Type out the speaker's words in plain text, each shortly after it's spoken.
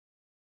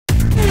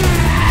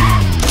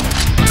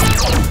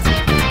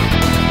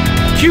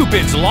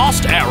Cupid's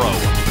lost arrow.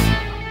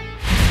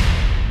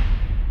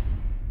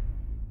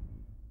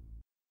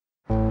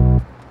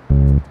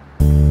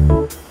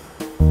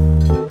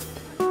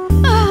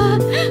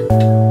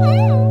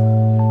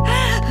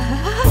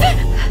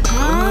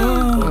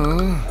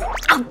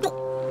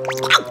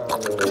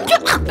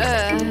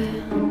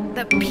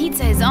 The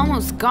pizza is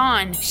almost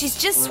gone. She's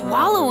just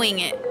swallowing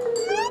it.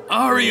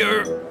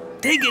 Aria,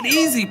 take it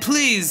easy,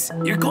 please.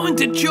 You're going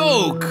to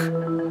choke.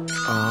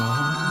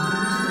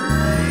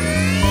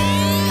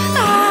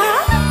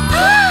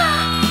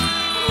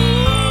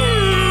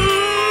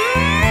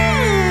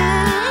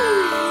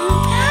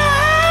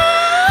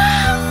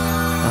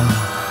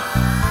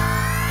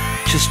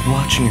 Just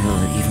watching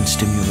her even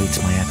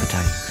stimulates my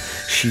appetite.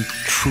 She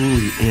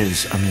truly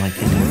is unlike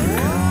any other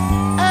girl.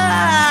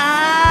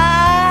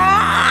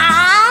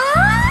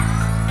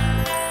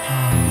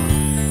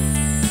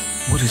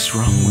 What is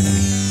wrong with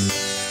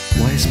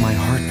me? Why is my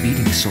heart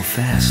beating so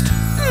fast?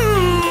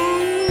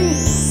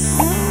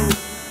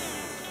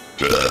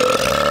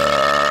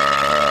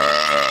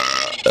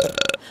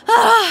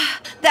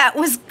 That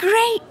was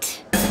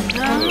great.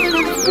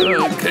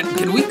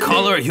 Can we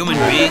call her a human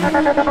being?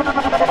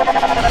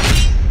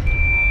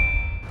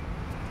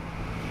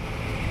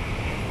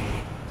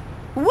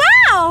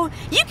 Wow!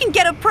 You can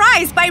get a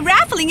prize by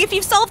raffling if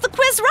you've solved the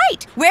quiz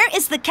right. Where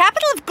is the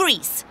capital of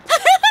Greece?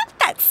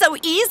 That's so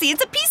easy.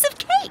 It's a piece of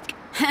cake.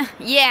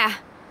 Yeah.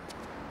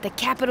 The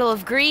capital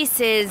of Greece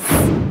is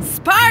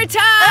Sparta!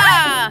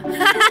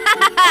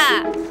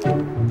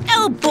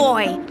 Oh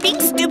boy, being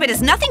stupid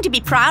is nothing to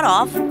be proud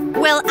of.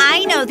 Well,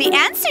 I know the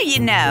answer, you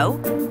know.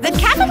 The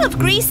capital of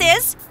Greece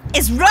is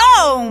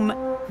Rome.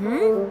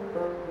 Rome!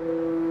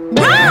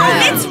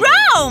 It's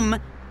Rome!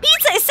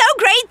 Pizza is so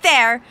great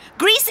there.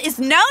 Greece is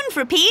known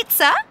for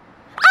pizza.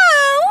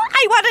 Oh,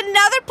 I want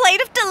another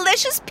plate of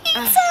delicious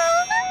pizza.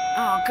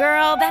 Oh,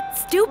 girl,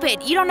 that's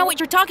stupid. You don't know what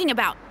you're talking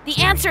about. The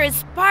answer is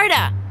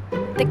Sparta.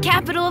 The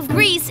capital of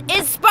Greece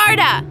is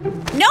Sparta.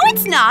 No,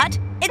 it's not.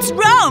 It's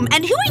Rome.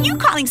 And who are you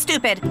calling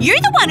stupid? You're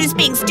the one who's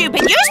being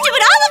stupid. You're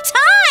stupid all the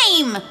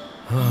time.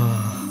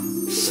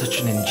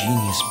 Such an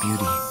ingenious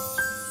beauty.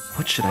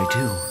 What should I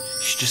do?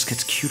 She just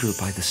gets cuter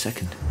by the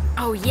second.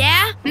 Oh,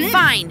 yeah?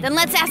 Fine, then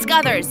let's ask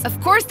others. Of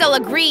course they'll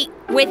agree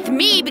with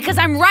me because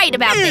I'm right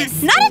about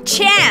this. Not a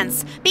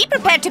chance. Be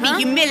prepared to be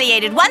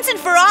humiliated once and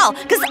for all,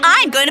 because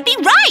I'm going to be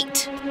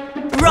right.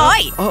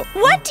 Roy,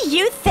 what do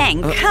you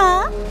think,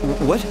 huh?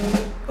 What?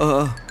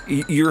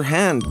 Your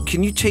hand.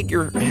 Can you take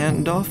your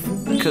hand off?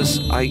 Because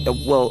I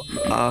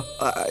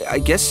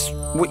guess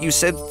what you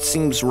said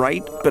seems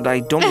right, but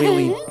I don't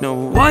really know.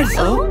 What?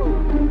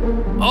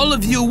 All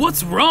of you,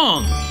 what's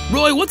wrong?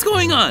 Roy, what's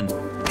going on?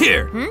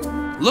 Here,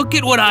 look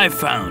at what I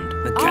found.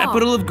 The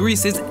capital of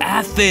Greece is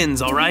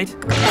Athens, all right?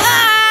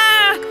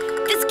 Ah!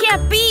 This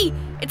can't be.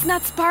 It's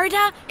not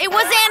Sparta. It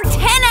was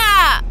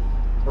Antenna.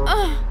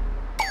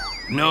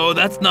 No,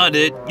 that's not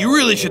it. You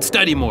really should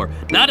study more.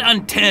 Not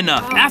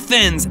antenna.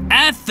 Athens.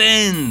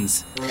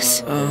 Athens.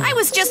 I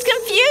was just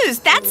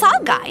confused. That's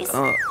all, guys.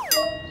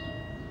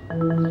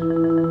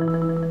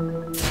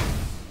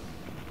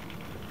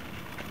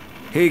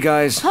 Hey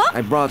guys,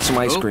 I brought some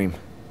ice cream.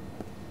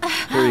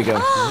 Here you go.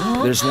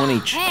 There's one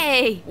each.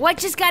 Hey, what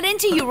just got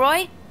into you,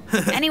 Roy?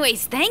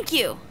 Anyways, thank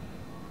you.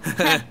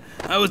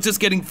 I was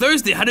just getting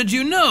thirsty. How did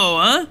you know,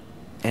 huh?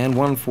 And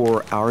one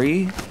for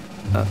Ari.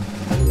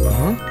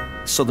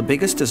 So the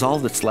biggest is all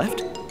that's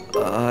left?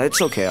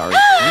 It's okay, Ari. You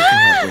can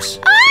have this.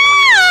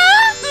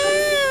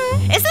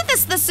 Isn't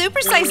this the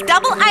supersized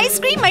double ice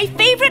cream? My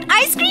favorite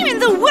ice cream in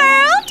the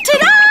world?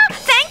 Ta-da!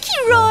 Thank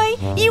you, Roy.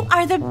 You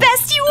are the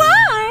best you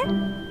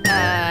are.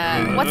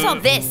 What's all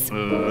this?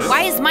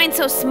 Why is mine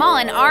so small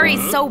and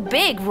Ari's so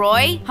big,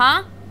 Roy?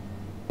 Huh?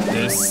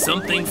 There's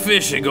something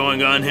fishy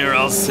going on here,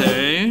 I'll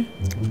say.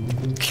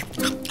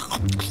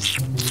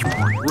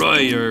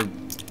 Roy,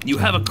 you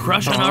have a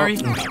crush on Ari?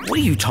 What are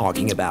you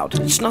talking about?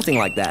 It's nothing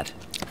like that.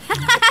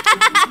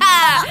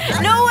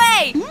 No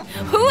way!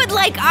 Who would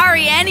like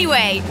Ari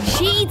anyway?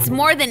 She eats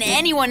more than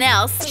anyone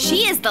else.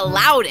 She is the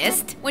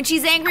loudest. When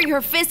she's angry,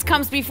 her fist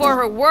comes before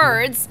her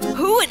words.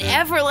 Who would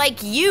ever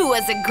like you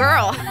as a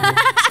girl?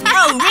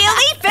 Oh,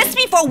 really? Fist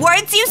before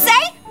words, you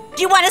say?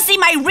 Do you want to see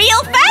my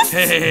real fist?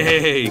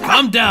 Hey,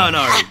 calm down,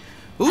 Ari.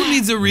 Who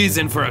needs a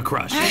reason for a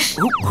crush?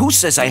 Who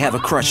says I have a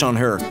crush on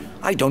her?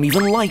 I don't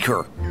even like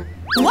her.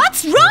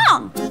 What's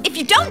wrong? If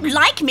you don't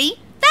like me,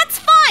 that's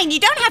fine. You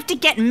don't have to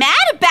get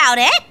mad about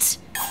it.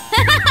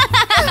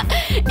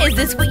 Is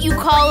this what you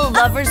call a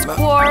lover's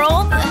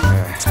quarrel?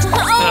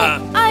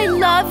 Oh, I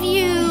love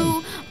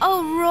you.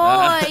 Oh,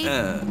 Roy.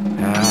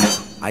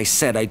 I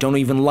said I don't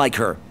even like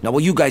her. Now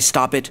will you guys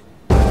stop it?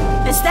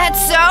 Is that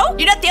so?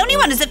 You're not the only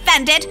one who's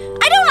offended.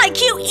 I don't like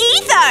you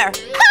either.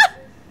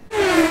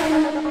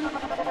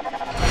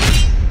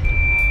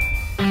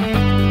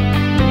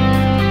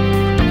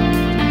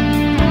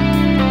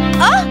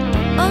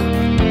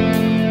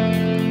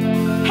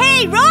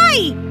 Hey,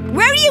 Roy!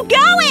 Where are you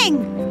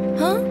going?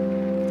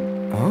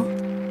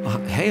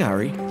 Hey,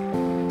 Ari.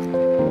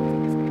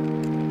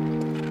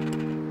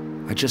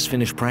 I just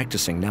finished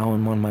practicing. Now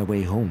I'm on my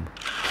way home.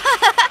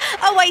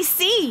 Oh, I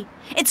see.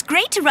 It's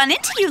great to run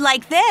into you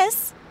like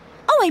this.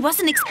 Oh, I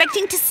wasn't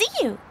expecting to see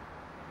you.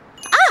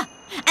 Ah,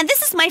 and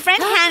this is my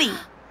friend Hanny.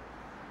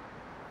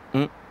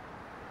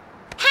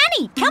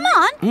 Hanny, come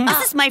on.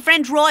 This is my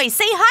friend Roy.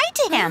 Say hi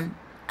to him.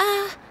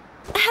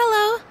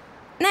 Hello.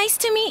 Nice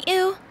to meet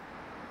you.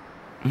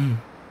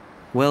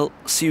 Well,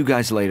 see you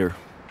guys later.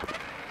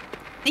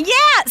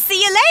 Yeah,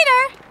 see you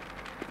later.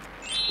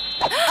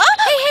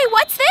 Hey,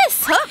 what's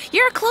this?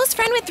 You're a close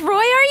friend with Roy,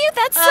 are you?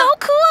 That's so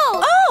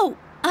cool. Oh,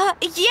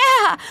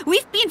 yeah.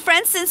 We've been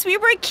friends since we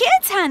were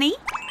kids, honey.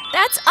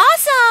 That's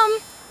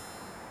awesome.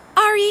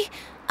 Ari,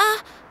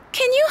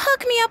 can you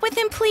hook me up with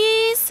him,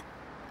 please?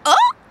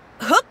 Oh,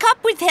 hook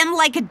up with him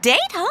like a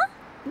date, huh?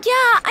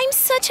 Yeah, I'm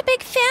such a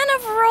big fan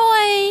of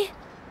Roy.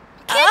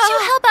 Can't you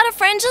help out a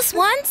friend just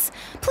once?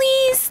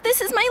 Please,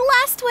 this is my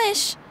last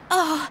wish.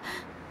 Oh,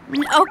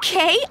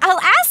 okay.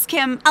 I'll ask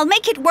him. I'll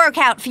make it work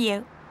out for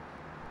you.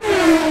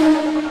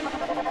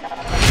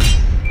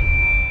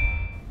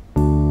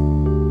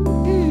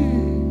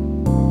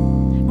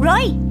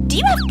 Roy, do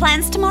you have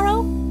plans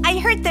tomorrow? I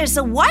heard there's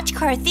a watch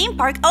car theme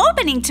park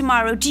opening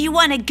tomorrow. Do you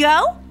want to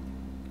go?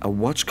 A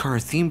watch car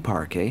theme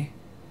park, eh?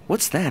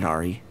 What's that,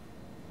 Ari?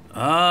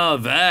 Ah,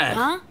 that.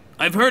 Huh?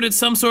 I've heard it's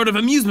some sort of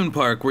amusement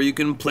park where you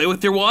can play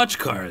with your watch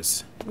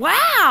cars.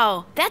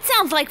 Wow, that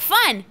sounds like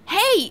fun.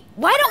 Hey,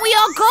 why don't we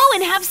all go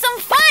and have some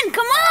fun?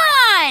 Come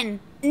on!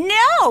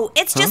 No,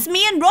 it's just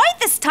me and Roy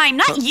this time,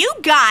 not you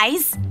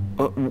guys.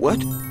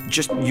 What?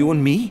 Just you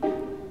and me?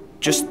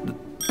 Just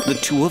the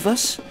two of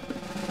us?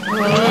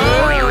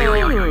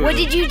 What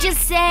did you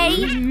just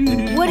say?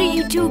 What are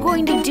you two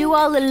going to do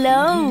all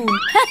alone?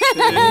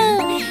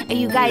 Are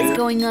you guys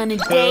going on a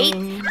date?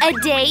 A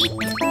date?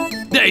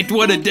 Date?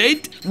 What, a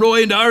date?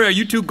 Roy and Ari, are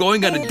you two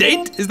going on a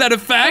date? Is that a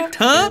fact,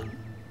 huh?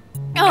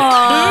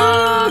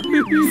 Oh,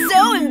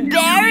 so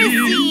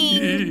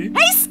embarrassing!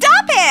 Hey,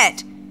 stop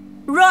it!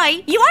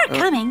 Roy, you are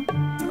coming.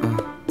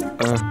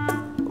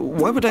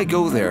 Why would I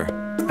go there?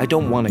 I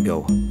don't want to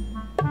go.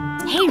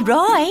 Hey,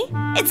 Roy,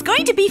 it's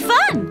going to be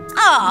fun.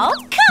 Oh,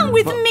 come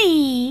with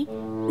me.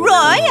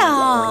 Roy,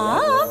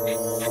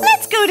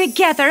 let's go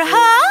together,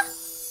 huh?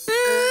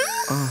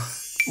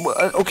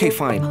 Well, okay,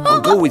 fine.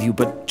 I'll go with you,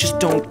 but just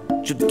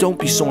don't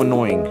be so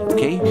annoying,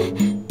 okay?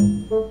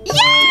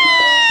 Yay!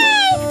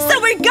 So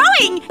we're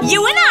going,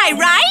 you and I,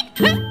 right?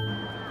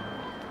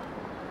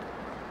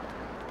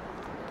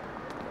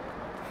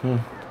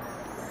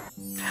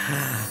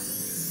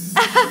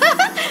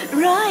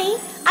 Roy,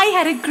 I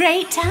had a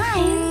great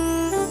time.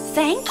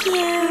 Thank you.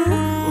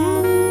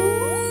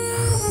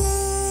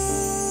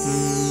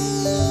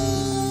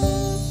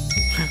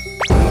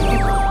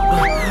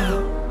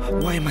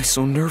 Why am I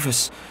so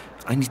nervous?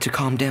 I need to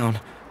calm down.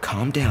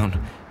 Calm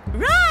down.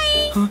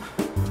 Roy! Oh.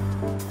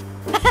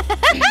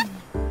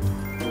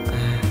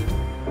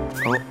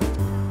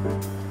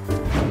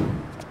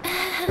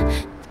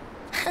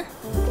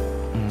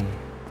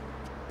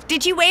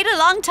 Did you wait a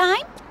long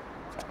time?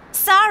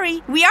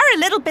 Sorry, we are a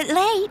little bit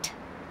late.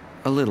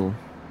 A little.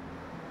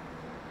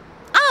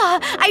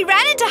 I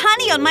ran into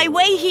Honey on my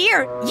way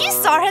here. You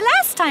saw her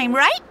last time,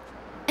 right?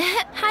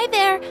 Hi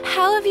there.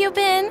 How have you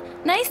been?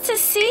 Nice to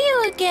see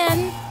you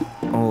again.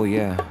 Oh,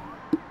 yeah.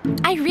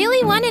 I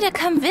really wanted to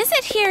come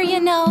visit here, you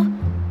know.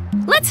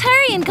 Let's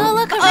hurry and go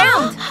look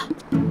around.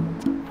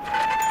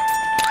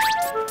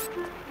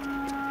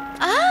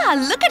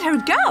 Look at her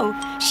go.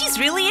 She's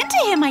really into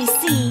him, I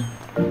see.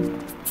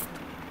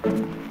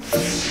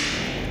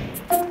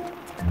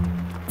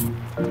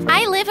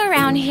 I live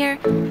around here.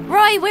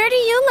 Roy, where do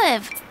you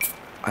live?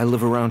 I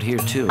live around here,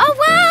 too. Oh,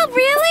 wow,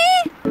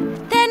 really?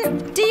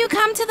 Then, do you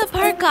come to the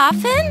park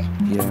often?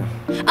 Yeah.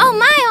 Oh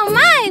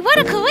my, what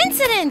a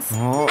coincidence!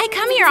 Oh. I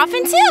come here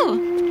often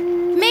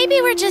too.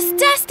 Maybe we're just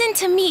destined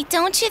to meet,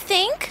 don't you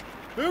think?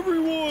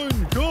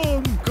 Everyone,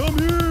 come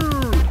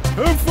here!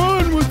 Have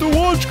fun with the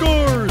watch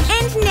cars!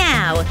 And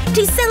now,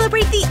 to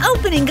celebrate the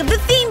opening of the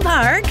theme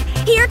park,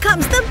 here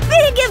comes the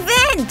big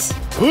event!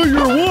 Put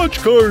your watch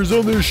cars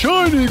on this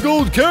shiny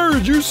gold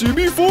carriage you see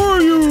before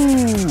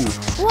you!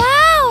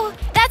 Wow,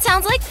 that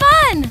sounds like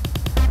fun!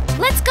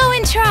 Let's go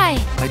and try.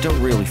 I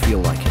don't really feel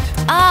like it.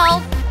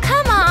 Oh,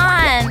 come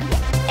on!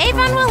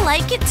 Avon will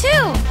like it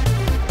too.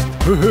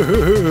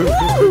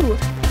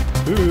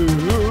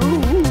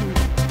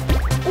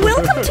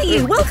 Welcome to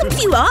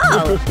you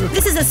all.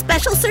 This is a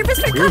special service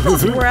for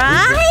couples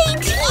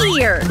right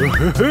here.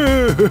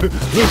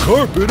 The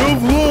carpet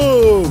of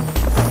love!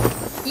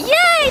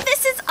 Yay,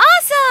 this is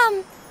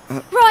awesome!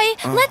 Roy,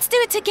 let's do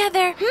it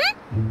together,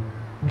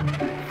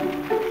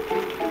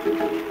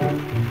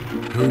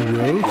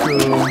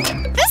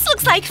 Welcome. This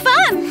looks like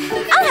fun.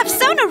 I'll have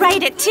Sona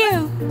write it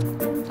too.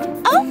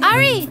 Oh,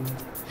 Ari,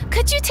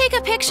 could you take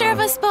a picture of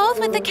us both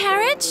with the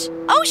carriage?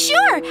 Oh,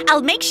 sure.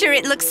 I'll make sure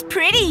it looks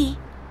pretty.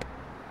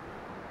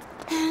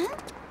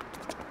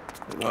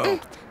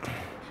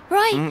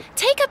 Roy,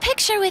 take a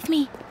picture with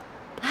me.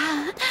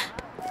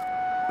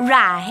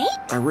 Right?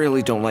 I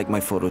really don't like my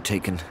photo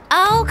taken.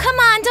 Oh, come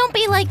on, don't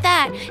be like like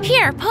that.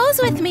 Here, pose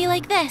with me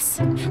like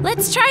this.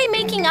 Let's try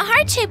making a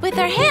heart shape with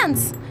our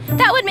hands.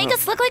 That would make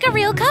us look like a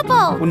real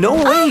couple. Well, no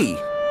way!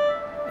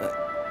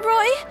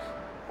 Roy,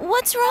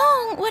 what's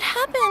wrong? What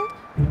happened?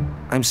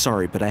 I'm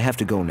sorry, but I have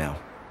to go now.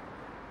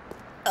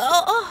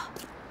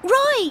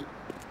 Roy,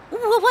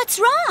 what's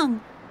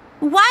wrong?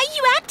 Why are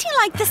you acting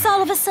like this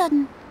all of a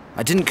sudden?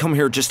 I didn't come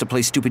here just to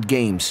play stupid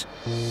games.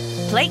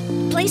 Play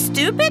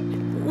stupid?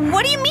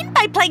 What do you mean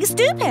by playing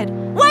stupid?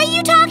 Why are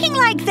you talking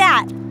like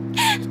that?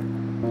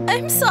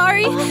 I'm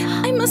sorry.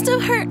 I must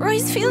have hurt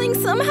Roy's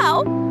feelings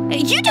somehow.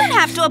 You don't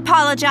have to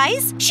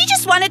apologize. She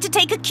just wanted to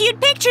take a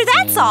cute picture,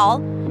 that's all.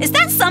 Is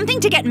that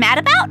something to get mad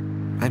about?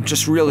 I'm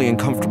just really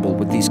uncomfortable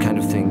with these kind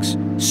of things.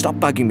 Stop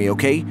bugging me,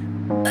 okay?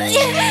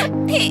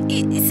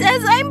 He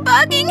says I'm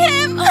bugging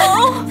him.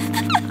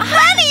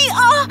 Honey!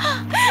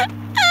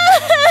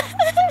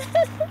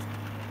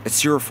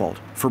 It's your fault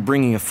for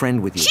bringing a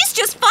friend with you. She's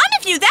just fond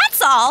of you,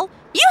 that's all.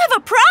 You have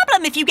a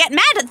problem if you get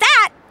mad at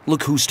that.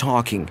 Look who's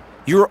talking.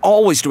 You're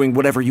always doing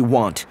whatever you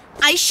want.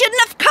 I shouldn't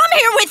have come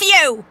here with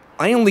you.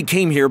 I only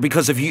came here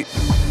because of you.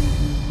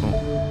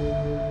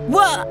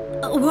 What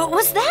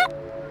was that?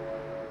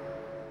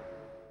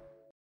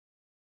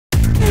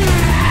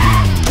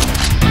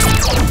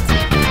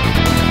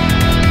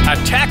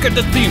 Attack at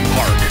the theme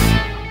park.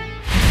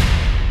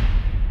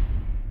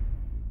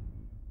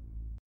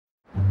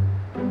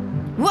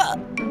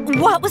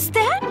 What was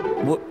that?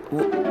 What,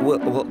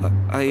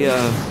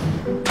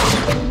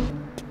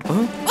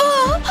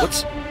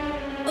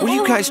 What are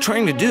you guys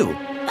trying to do?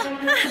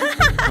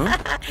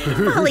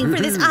 Falling for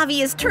this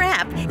obvious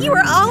trap. You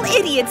are all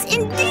idiots.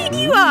 Indeed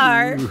you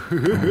are.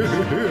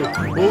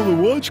 All the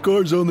watch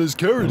cars on this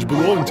carriage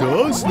belong to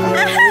us now.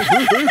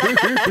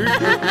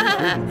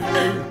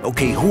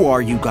 Okay, who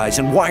are you guys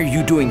and why are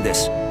you doing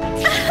this?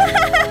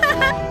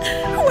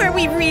 Who are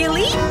we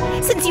really?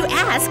 Since you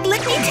asked,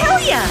 let me tell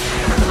ya.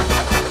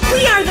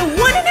 We are the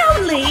one and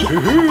only.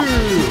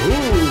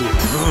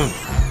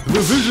 The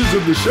visions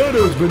of the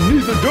shadows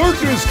beneath the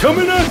darkness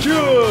coming at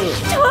you!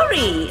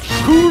 Tori!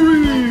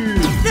 Kuri!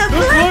 The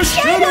Black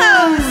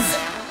Shadows!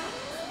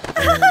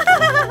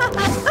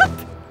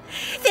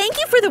 Thank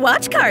you for the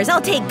watch cars. I'll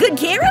take good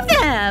care of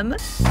them.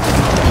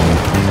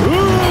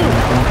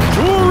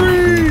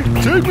 Tori!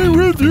 Take me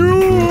with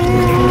you!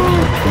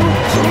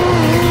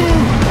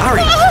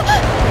 Ari!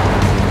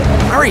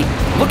 Ari!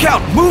 Look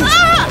out! Move!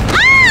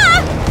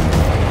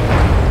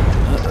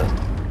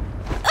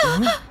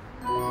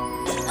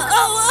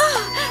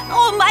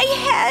 Oh, my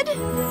head.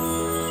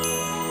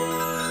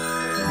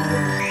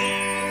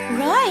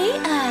 Roy,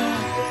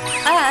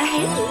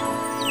 hey.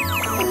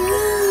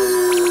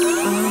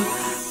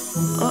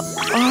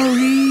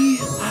 Ari!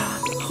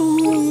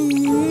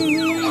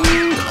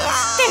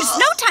 There's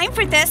no time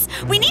for this.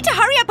 We need to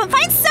hurry up and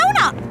find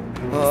Sona.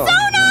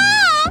 Sona!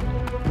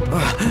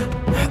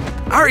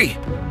 Ari!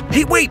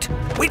 Hey, wait!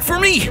 Wait for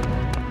me!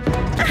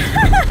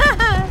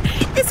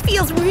 This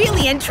feels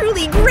really and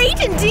truly great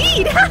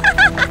indeed.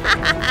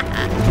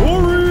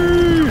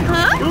 Tori!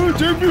 Huh?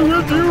 Take me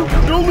with you!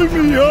 Don't leave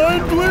me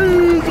behind,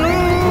 please!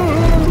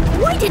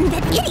 Why didn't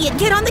that idiot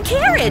get on the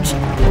carriage?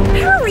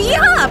 Hurry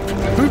up!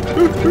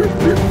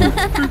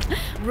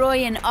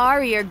 Roy and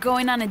Ari are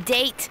going on a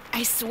date.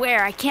 I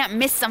swear, I can't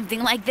miss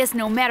something like this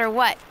no matter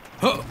what.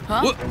 Huh?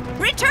 What?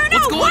 Return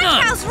What's to going on?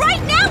 Watch House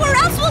right now or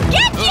else we'll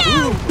get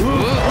you!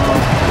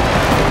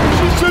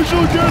 She says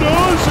she'll get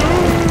us!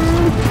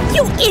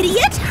 You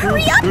idiot!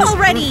 Hurry up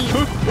already!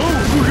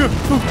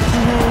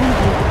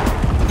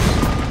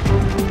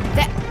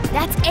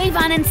 That's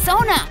Avon and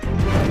Sona.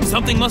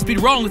 Something must be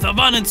wrong with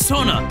Avon and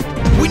Sona.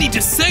 We need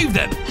to save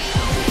them.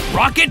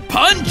 Rocket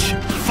punch!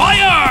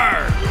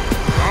 Fire!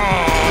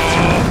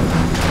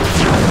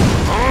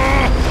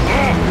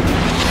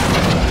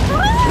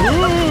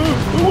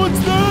 What's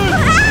that?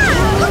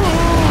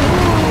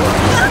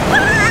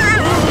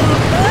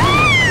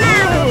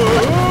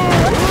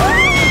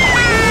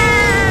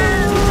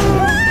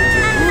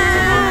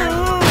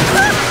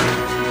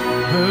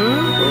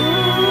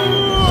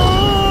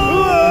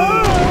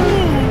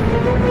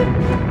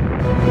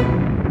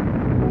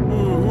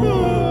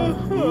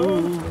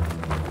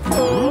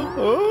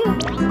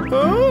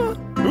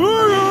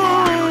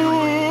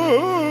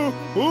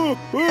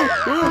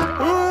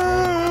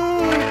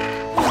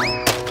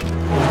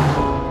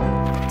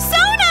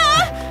 Sona!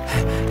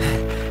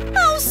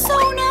 Oh,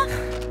 Sona.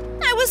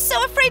 I was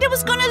so afraid I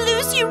was gonna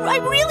lose you. I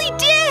really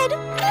did.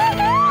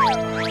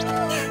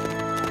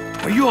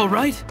 Are you all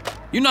right?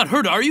 You're not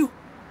hurt, are you?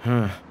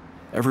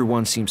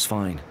 Everyone seems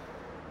fine.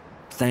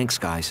 Thanks,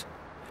 guys.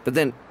 But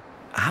then,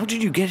 how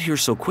did you get here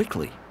so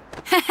quickly?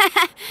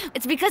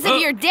 It's because of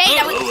your date.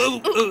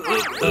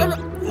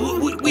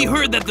 We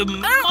heard that the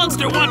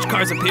monster watch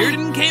cars appeared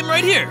and came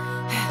right here.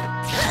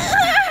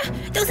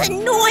 Those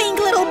annoying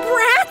little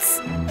brats!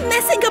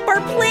 Messing up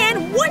our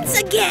plan once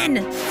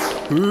again!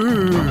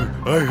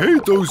 I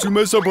hate those who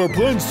mess up our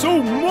plans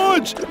so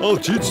much! I'll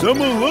teach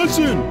them a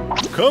lesson!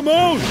 Come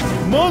out,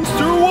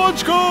 Monster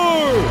Watch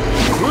Car!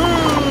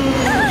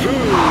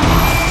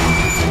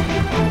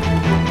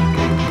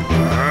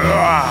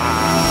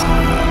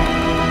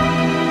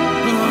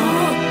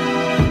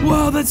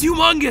 that's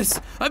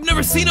humongous! I've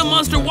never seen a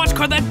monster watch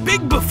car that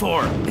big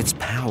before! Its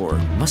power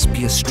must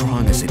be as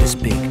strong as it is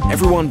big.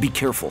 Everyone be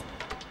careful.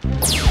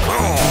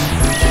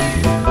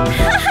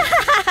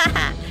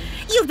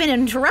 You've been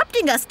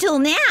interrupting us till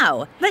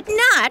now, but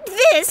not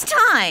this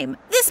time.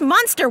 This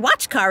monster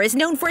watch car is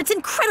known for its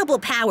incredible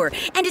power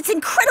and its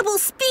incredible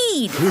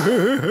speed.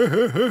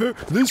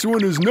 This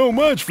one is no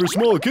match for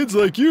small kids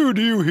like you,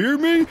 do you hear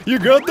me? You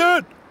got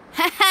that?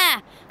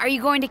 Haha! Are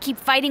you going to keep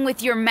fighting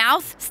with your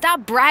mouth?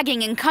 Stop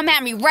bragging and come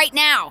at me right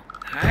now!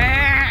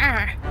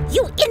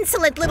 You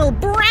insolent little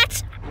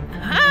brat!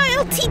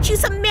 I'll teach you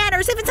some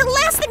manners if it's the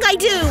last thing I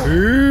do!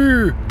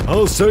 Here,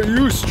 I'll set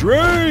you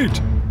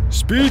straight!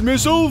 Speed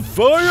missile,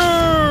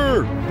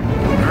 fire!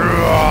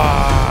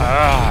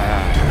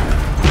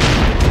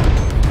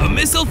 A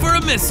missile for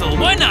a missile,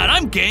 why not?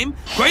 I'm game!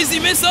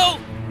 Crazy missile,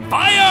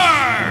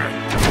 fire!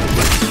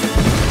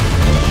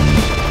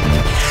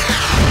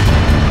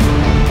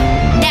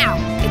 Now,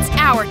 it's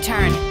our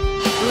turn.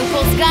 Blue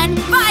Pulse gun,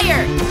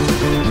 fire!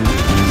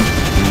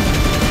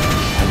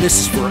 And this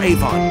is for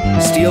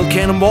Avon. Steel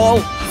cannonball,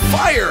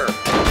 fire!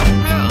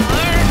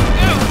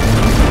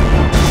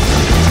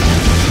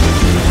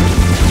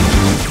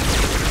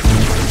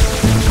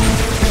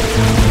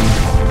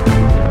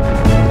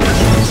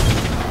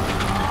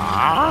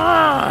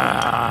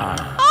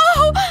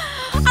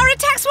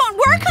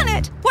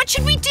 What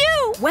should we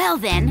do? Well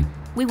then,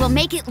 we will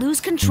make it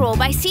lose control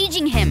by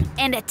sieging him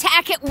and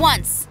attack at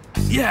once.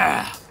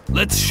 Yeah,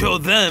 let's show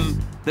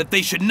them that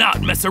they should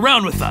not mess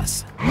around with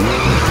us.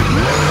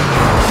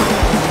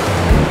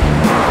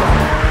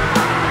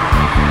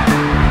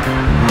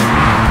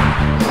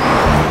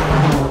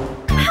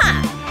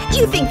 Ha!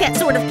 You think that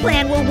sort of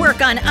plan will work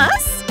on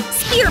us?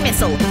 Spear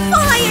missile,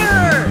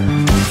 fire!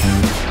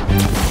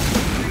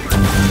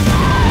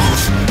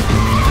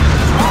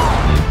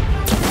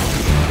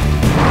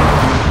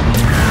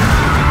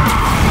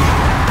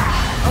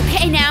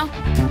 Okay now,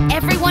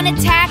 everyone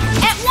attack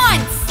at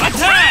once!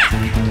 Attack!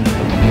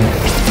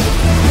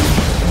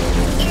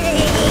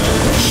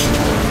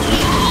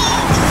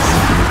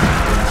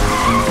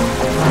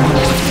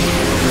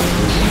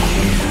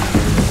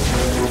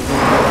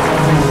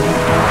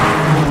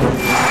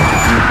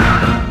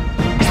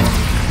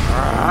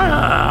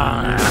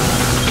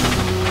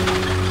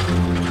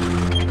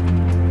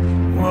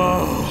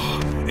 Whoa,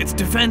 its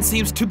defense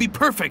seems to be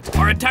perfect.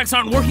 Our attacks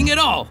aren't working at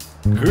all.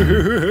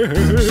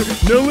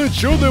 Now let's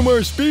show them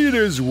our speed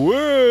as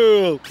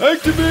well!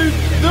 Activate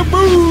the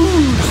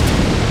boost!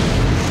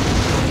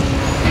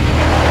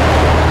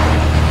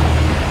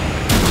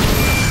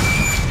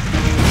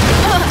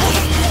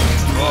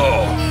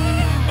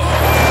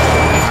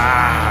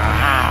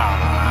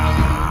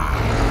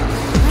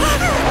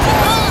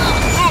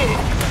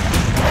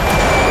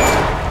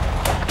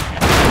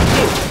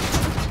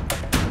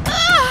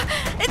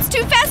 It's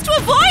too fast to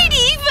avoid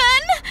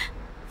even!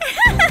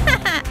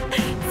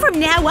 From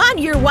now on,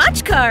 your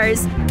watch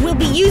cars will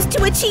be used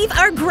to achieve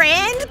our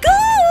grand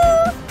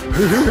goal!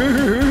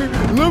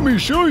 Let me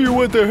show you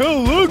what the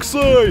hell looks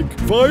like!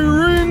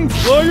 Firing,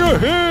 fly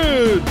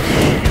ahead!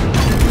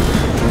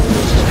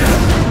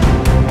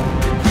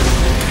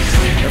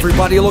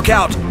 Everybody look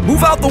out!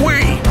 Move out the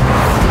way!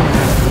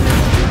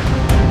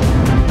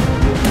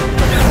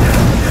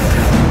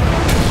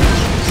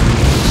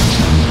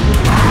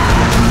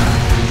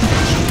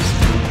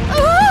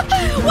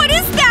 What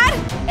is that?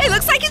 It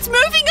looks like it's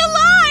moving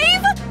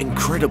alive!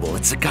 Incredible,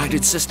 it's a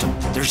guided system.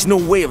 There's no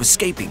way of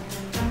escaping.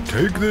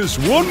 Take this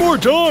one more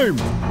time!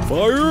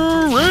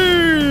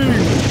 Firing!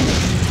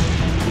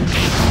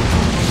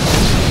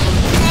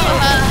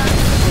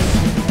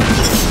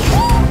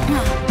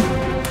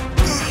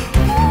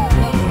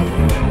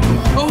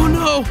 Oh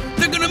no,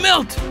 they're gonna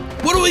melt!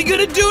 What are we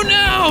gonna do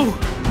now?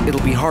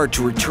 It'll be hard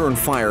to return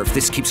fire if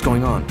this keeps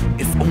going on.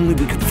 If only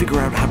we could figure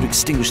out how to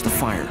extinguish the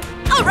fire.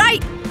 All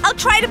right, I'll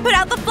try to put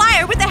out the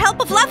fire with the help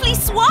of Lovely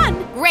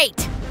Swan.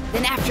 Great!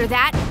 Then after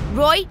that,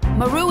 Roy,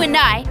 Maru, and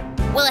I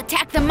will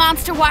attack the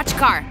monster watch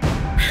car.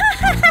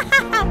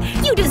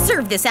 You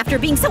deserve this after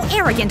being so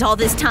arrogant all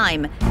this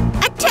time.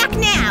 Attack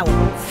now!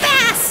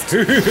 Fast!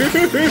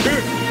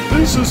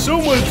 This is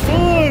so much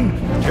fun!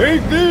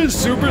 Take this,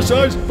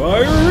 supersized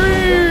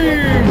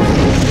firing!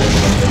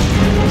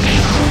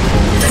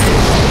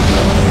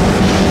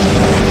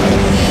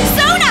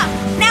 Sona,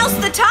 now's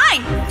the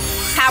time.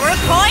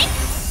 PowerPoint,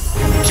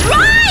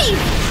 drive!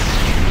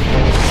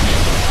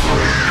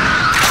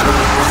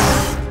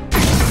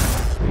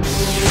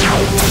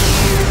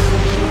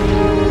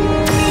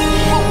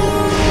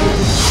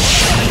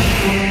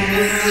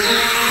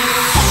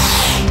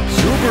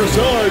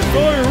 Supersized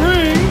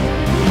firing!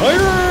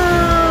 Fire!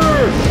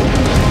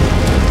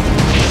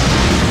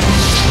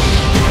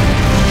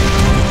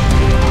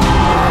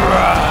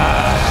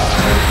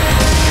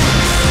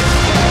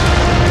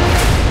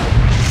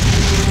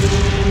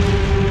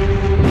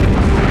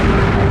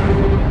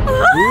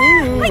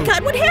 My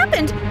God, what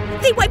happened?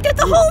 They wiped out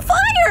the whole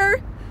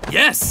fire!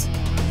 Yes!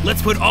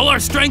 Let's put all our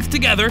strength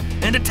together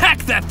and attack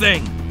that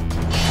thing!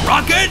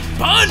 Rocket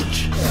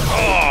punch!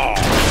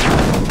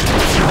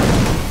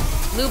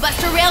 Blue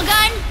Buster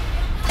Railgun!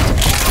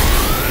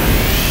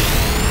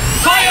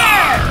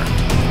 Fire!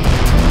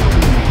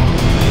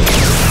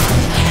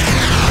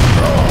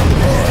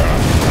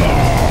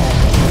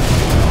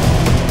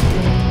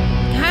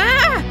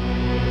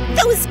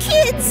 Those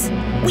kids!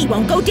 We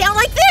won't go down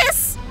like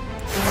this!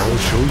 I'll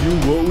show you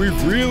what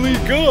we've really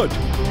got.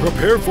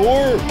 Prepare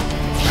for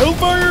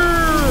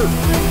Hellfire!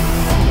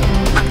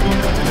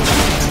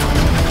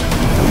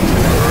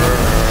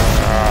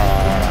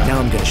 Now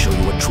I'm gonna show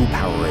you what true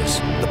power is.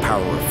 The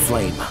power of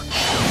flame.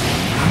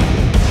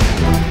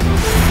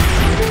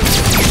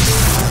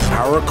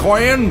 Power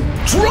coin,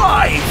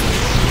 drive!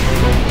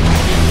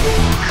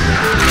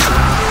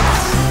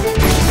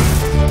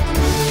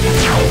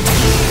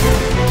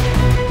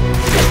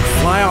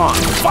 Fly on,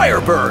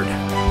 Firebird!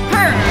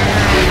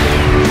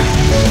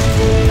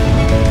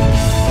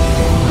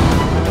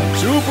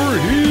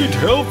 Superheat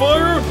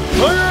Hellfire,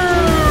 fire!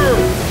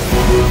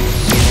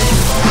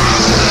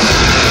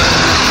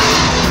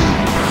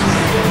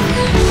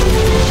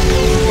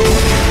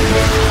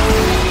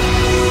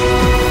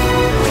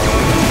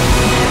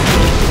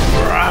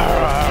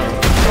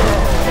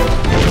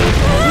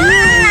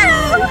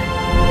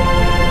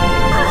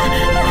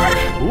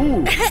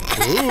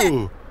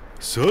 Oh,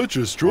 such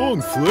a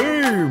strong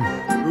flame!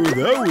 Oh,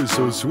 that was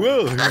so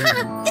swell.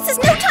 This is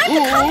no time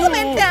to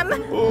compliment them!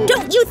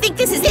 Don't you think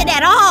this is it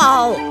at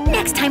all?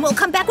 Next time we'll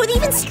come back with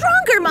even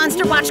stronger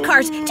Monster Watch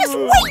cars. Just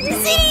wait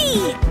and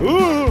see!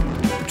 Oh,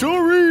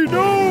 Tori,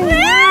 no!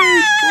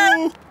 Wait!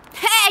 Oh.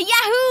 Hey,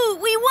 Yahoo!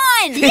 We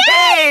won!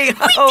 Hey!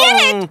 We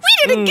did it! We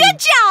did a good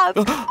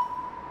job!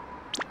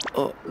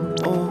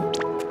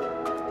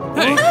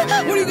 Hey,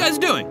 what are you guys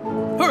doing?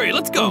 Hurry,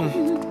 let's go.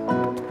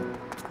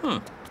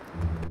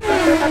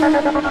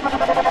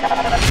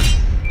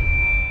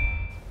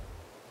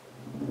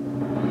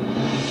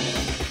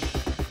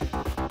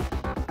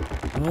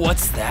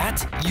 What's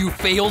that? You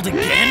failed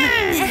again?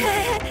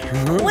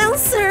 Well,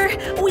 sir,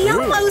 we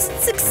almost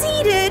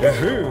succeeded.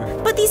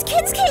 But these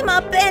kids came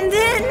up and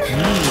then...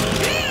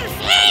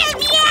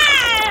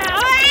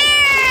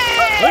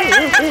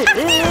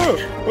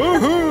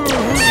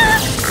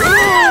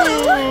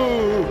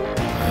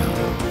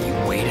 You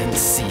wait and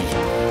see.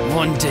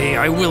 One day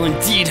I will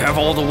indeed have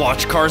all the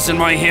watch cars in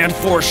my hand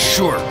for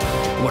sure.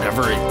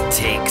 Whatever it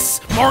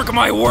takes. Mark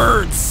my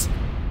words!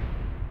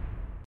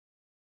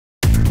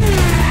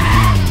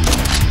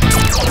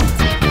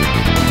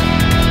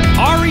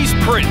 Ari's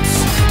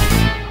Prince.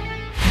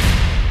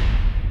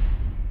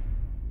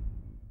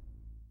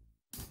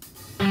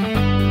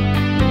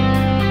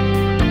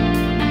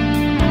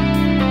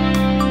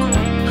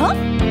 Huh?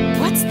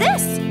 What's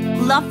this?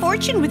 Love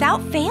Fortune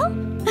without fail?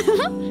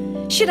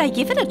 Should I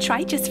give it a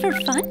try just for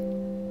fun?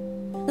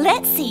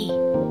 Let's see.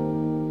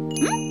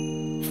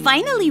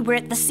 Finally, we're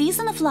at the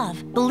season of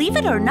love. Believe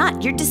it or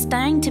not, you're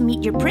destined to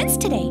meet your prince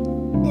today.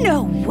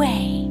 No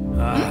way.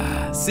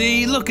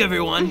 See, look,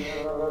 everyone.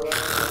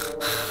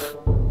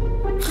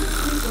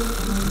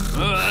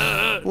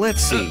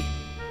 Let's see.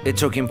 It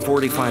took him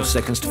 45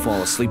 seconds to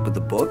fall asleep with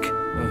the book.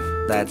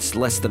 That's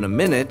less than a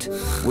minute,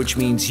 which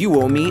means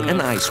you owe me an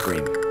ice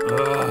cream.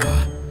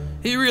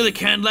 He really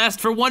can't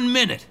last for 1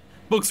 minute.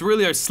 Books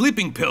really are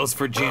sleeping pills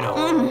for Gino.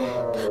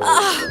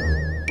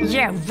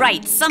 Yeah,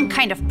 right. Some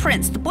kind of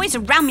prince. The boys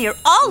around me are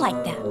all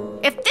like that.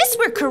 If this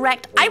were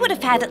correct, I would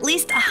have had at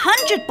least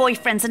 100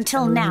 boyfriends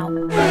until now.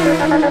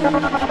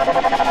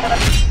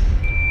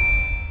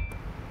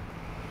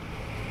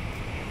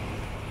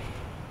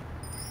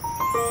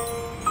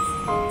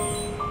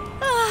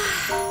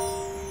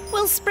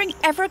 Will spring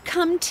ever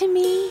come to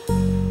me?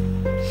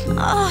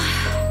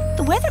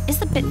 The weather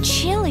is a bit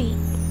chilly.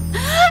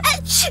 My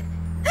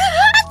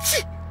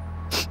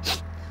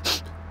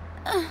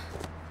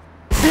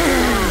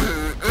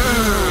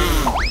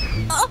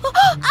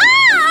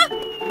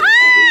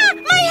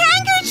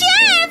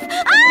handkerchief!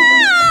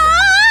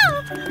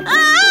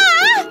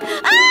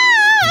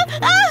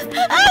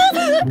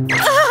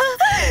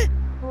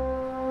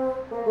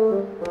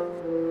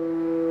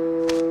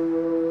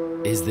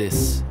 Is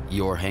this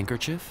your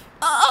handkerchief?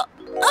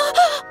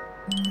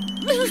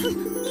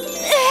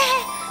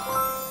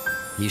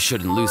 You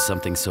shouldn't lose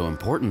something so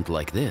important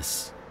like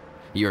this.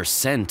 Your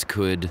scent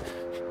could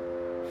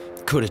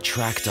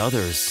attract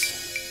others.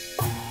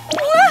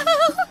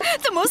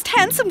 The most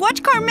handsome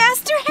watch car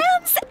master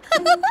Hans.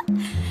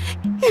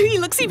 He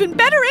looks even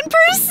better in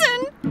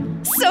person.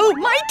 So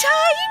my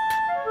type.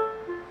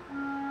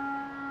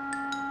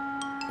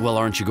 Well,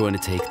 aren't you going to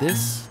take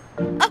this?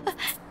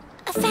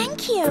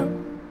 Thank you.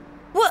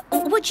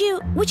 Would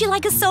you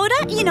like a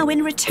soda? You know,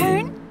 in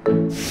return.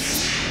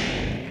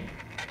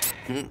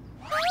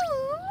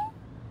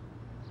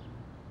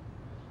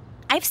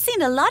 I've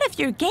seen a lot of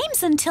your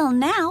games until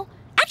now.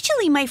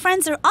 Actually, my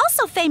friends are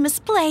also famous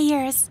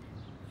players.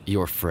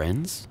 Your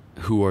friends?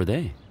 Who are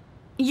they?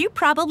 You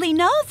probably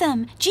know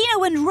them.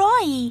 Gino and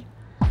Roy.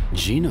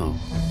 Gino?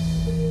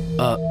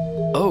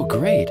 Oh,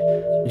 great.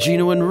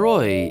 Gino and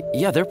Roy.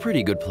 Yeah, they're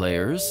pretty good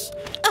players.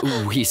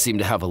 We seem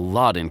to have a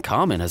lot in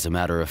common, as a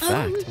matter of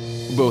fact.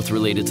 Both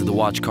related to the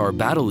Watch Car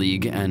Battle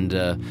League and,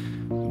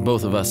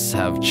 both of us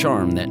have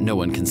charm that no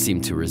one can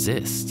seem to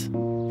resist.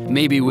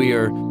 Maybe we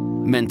are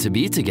meant to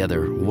be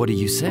together. What do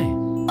you say?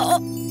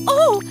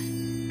 Oh,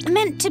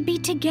 meant to be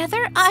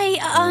together? I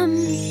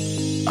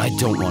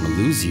don't want to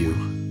lose you.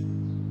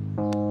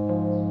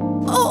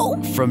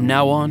 Oh, From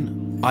now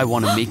on, I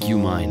want to make you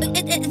mine.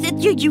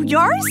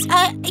 yours?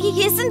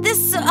 Isn't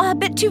this a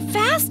bit too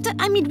fast?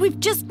 I mean, we've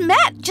just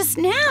met just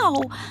now.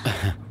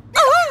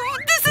 Oh,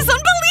 this is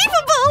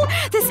unbelievable!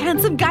 This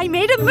handsome guy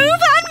made a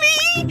move on me!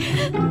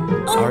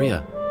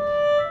 Arya,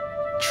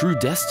 true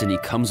destiny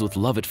comes with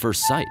love at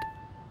first sight.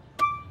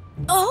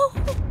 Oh,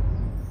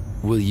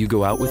 Will you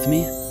go out with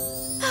me?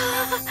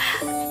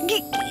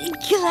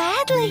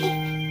 gladly.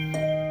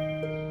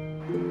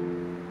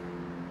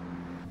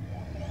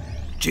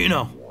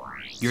 Gino,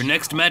 your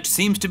next match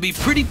seems to be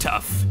pretty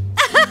tough.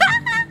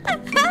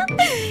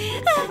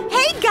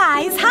 Hey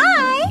guys,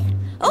 hi!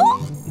 Oh,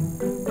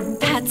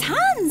 that's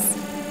Hans.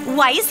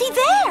 Why is he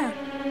there?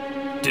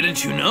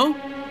 Didn't you know?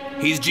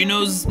 He's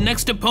Gino's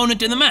next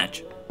opponent in the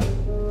match.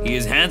 He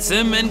is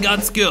handsome and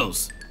got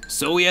skills,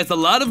 so he has a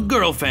lot of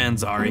girl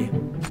fans, Ari.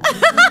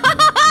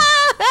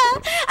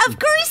 Of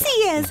course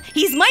he is.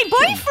 He's my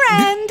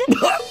boyfriend.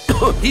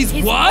 He's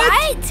His what?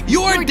 what?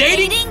 You're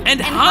dating and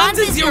Hans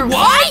is your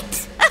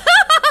what?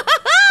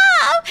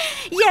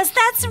 Yes,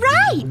 that's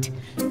right.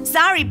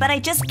 Sorry, but I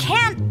just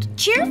can't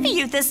cheer for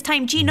you this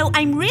time, Gino.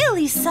 I'm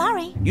really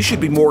sorry. You should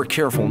be more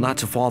careful not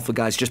to fall for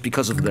guys just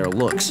because of their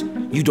looks.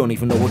 You don't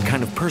even know what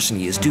kind of person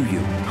he is, do you?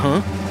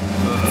 Huh?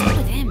 What's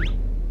with him?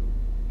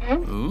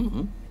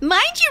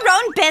 Mind your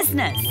own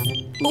business.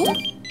 Oh.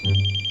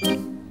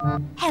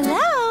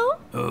 Hello?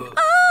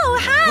 Oh,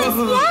 Hans,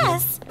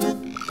 yes.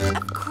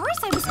 Of course,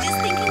 I was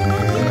just thinking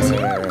about you,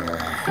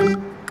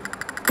 too.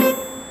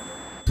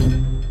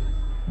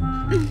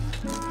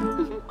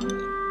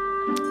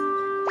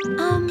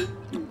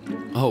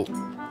 Oh,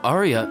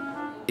 Arya,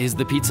 is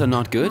the pizza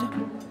not good?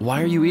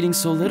 Why are you eating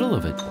so little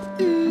of it?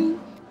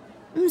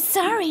 I'm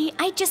sorry,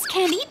 I just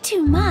can't eat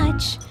too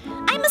much.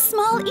 I'm a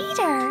small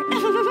eater.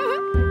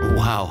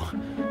 Wow,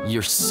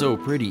 you're so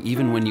pretty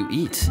even when you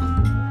eat.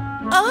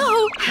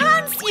 Oh,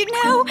 Hans, you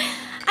know,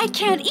 I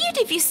can't eat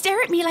if you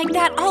stare at me like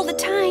that all the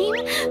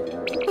time.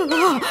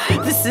 Oh,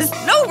 this is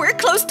nowhere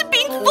close to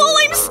being full.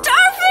 I'm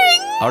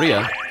starving.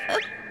 Arya,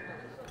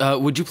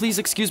 would you please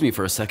excuse me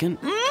for a second?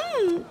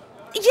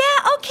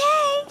 Yeah,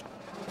 okay.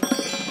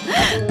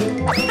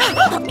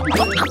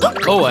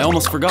 Oh, I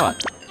almost forgot.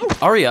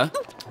 Arya?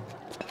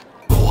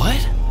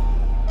 What?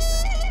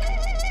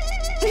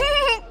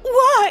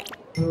 What?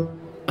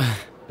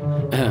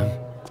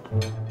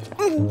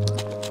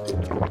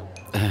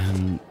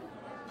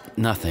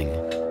 Nothing.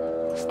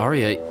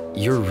 Arya,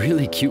 you're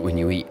really cute when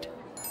you eat.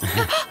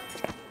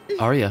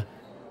 Arya,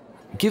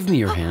 give me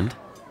your hand.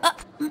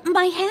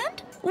 My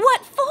hand?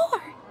 What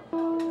for?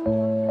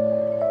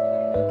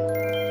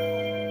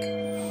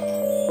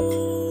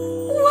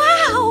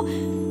 Wow!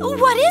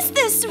 What is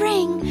this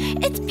ring?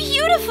 It's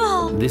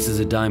beautiful. This is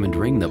a diamond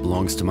ring that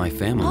belongs to my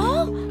family.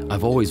 Oh?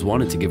 I've always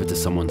wanted to give it to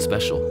someone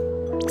special.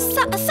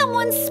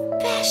 Someone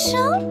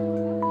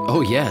special?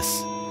 Oh,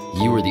 yes.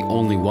 You are the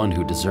only one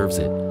who deserves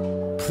it.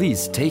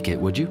 Please take it,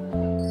 would you?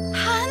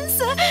 Hans,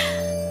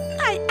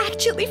 I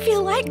actually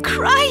feel like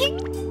crying.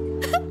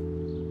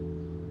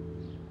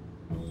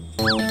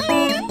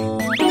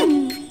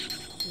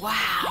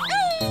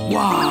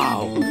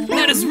 Wow,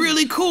 that is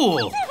really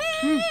cool.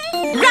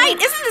 Right,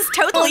 isn't this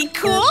totally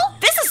cool?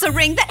 This is a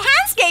ring that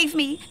Hans gave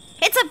me.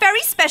 It's a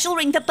very special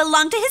ring that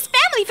belonged to his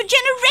family for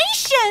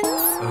generations.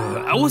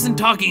 I wasn't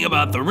talking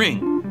about the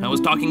ring. I was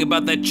talking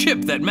about that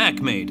chip that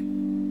Mac made.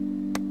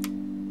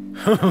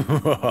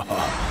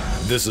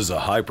 This is a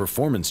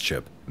high-performance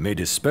chip made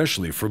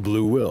especially for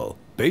Blue Will.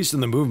 Based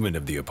on the movement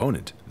of the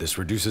opponent, this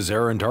reduces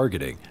error in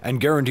targeting and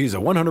guarantees a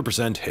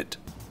 100% hit.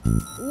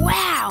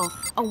 Wow,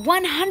 a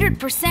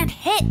 100%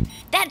 hit.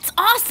 That's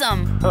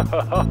awesome.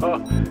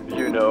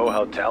 You know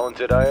how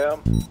talented I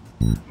am?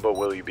 But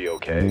will you be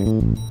okay?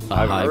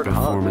 A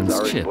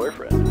high-performance chip.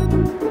 Boyfriend.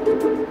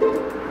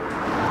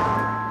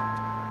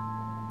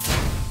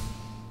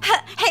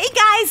 Hey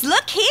guys,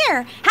 look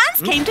here.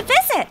 Hans came to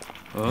visit.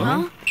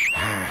 Huh?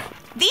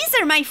 These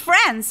are my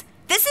friends.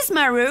 This is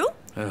Maru.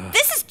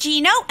 This is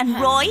Gino and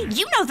Roy.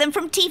 You know them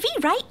from TV,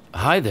 right?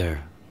 Hi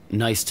there.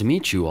 Nice to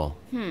meet you all.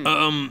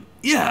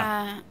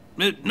 Yeah.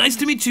 Nice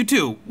to meet you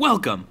too.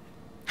 Welcome.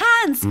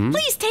 Hans,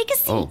 please take a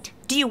seat. Oh.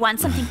 Do you want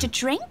something to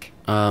drink?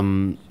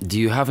 Do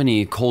you have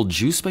any cold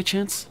juice by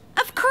chance?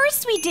 Of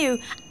course we do.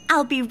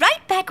 I'll be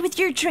right back with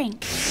your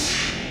drink.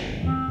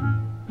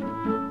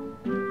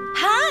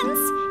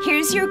 Hans,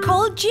 here's your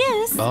cold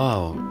juice.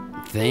 Oh,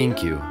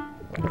 thank you.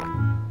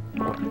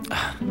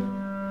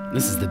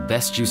 This is the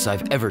best juice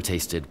I've ever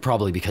tasted,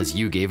 probably because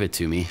you gave it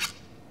to me.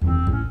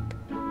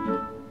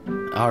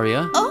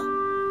 Arya? Oh?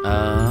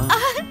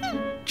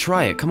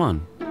 Try it, come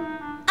on.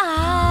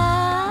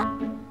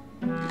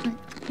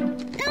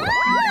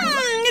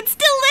 It's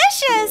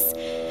delicious.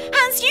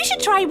 Hans, you should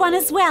try one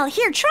as well.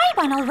 Here, try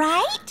one, all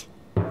right?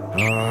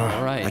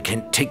 All right. I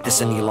can't take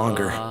this any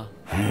longer.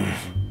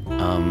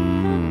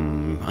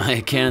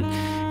 I can't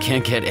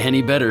get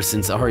any better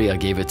since Arya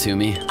gave it to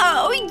me.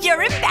 Oh,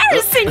 you're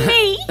embarrassing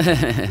me!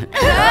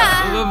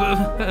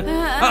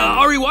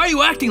 Ari, why are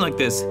you acting like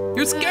this?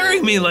 You're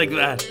scaring me like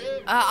that.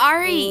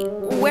 Ari,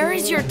 where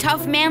is your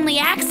tough manly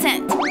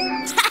accent?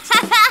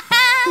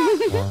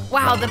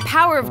 Wow, the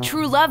power of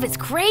true love is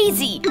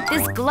crazy.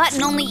 This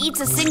glutton only eats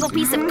a single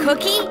piece of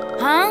cookie?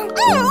 Huh?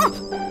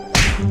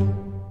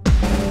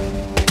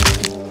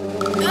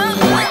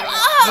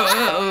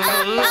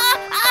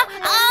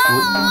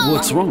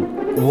 What's wrong?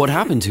 What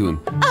happened to him?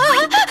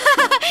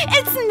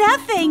 It's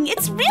nothing.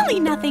 It's really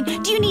nothing.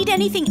 Do you need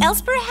anything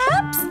else,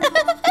 perhaps?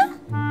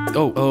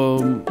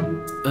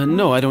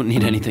 No, I don't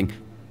need anything.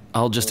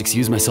 I'll just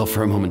excuse myself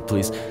for a moment,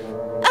 please.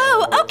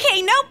 Oh,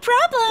 okay, no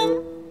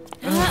problem.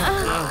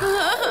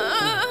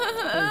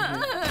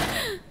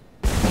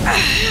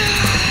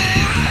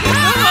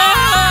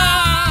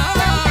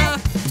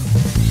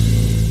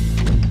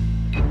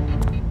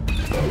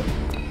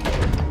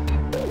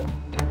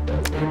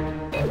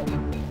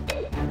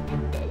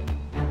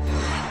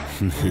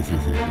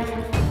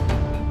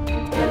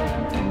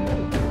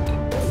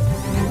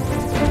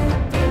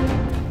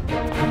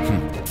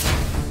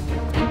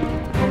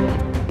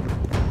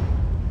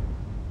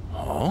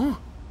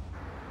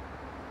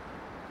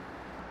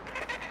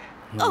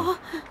 Oh.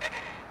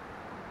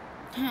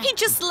 He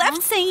just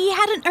left saying he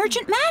had an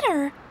urgent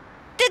matter.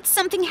 Did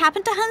something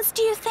happen to Hans,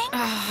 do you think?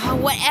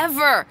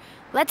 Whatever.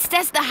 Let's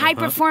test the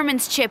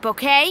high-performance chip,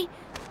 okay?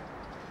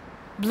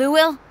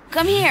 Bluewill,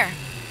 come here.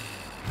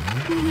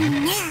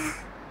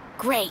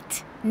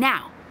 Great.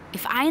 Now,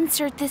 if I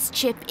insert this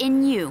chip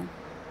in you...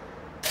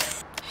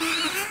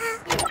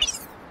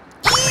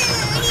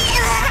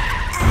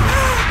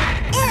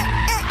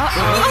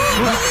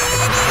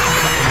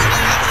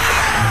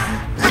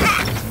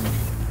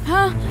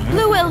 Huh?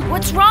 Bluewill,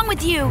 what's wrong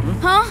with you?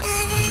 Huh?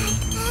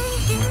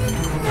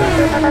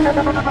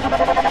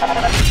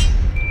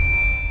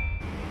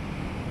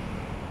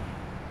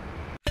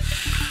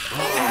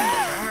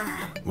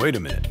 Wait a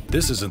minute.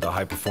 This isn't the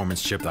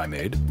high-performance chip I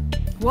made.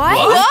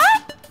 What?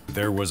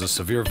 There was a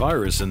severe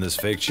virus in this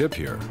fake chip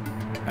here,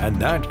 and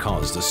that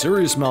caused a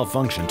serious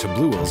malfunction to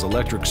Bluewill's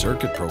electric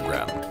circuit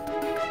program.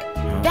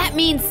 That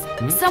means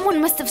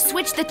someone must have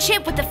switched the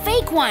chip with the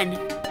fake one.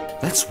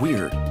 That's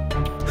weird.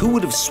 Who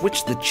would have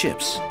switched the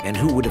chips, and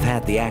who would have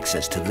had the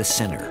access to this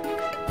center?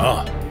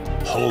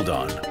 Hold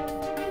on.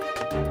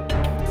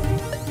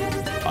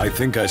 I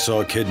think I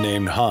saw a kid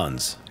named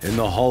Hans in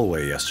the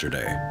hallway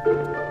yesterday.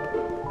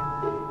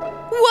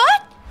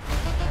 What?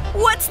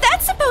 What's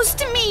that supposed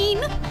to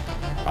mean?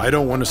 I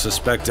don't want to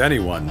suspect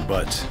anyone,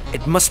 but...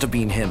 It must have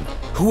been him.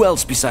 Who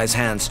else besides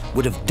Hans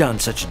would have done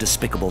such a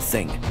despicable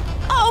thing?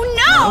 Oh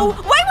no!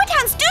 Why would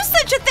Hans do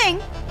such a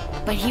thing?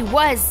 But he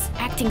was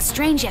acting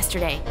strange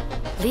yesterday,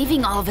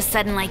 leaving all of a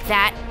sudden like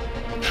that.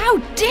 How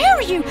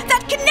dare you!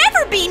 That can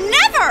never be,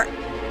 never!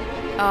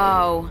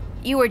 Oh,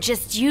 you were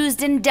just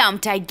used and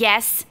dumped, I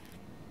guess.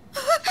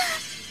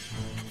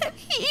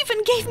 He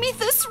even gave me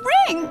this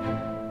ring.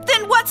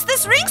 Then what's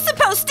this ring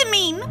supposed to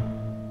mean?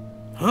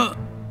 Huh?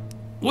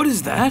 What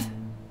is that?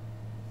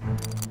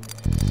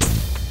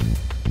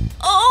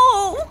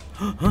 Oh!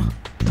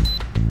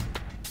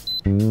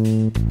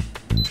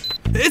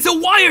 It's a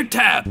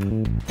wiretap!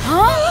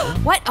 Huh?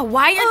 What, a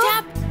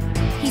wiretap?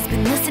 He's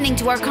been listening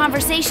to our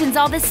conversations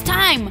all this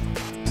time.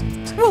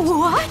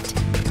 What?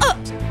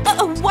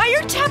 A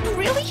wiretap,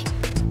 really?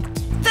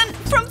 Then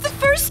from the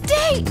first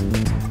day?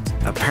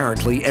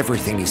 Apparently,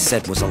 everything he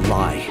said was a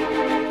lie.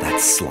 That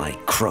sly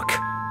crook.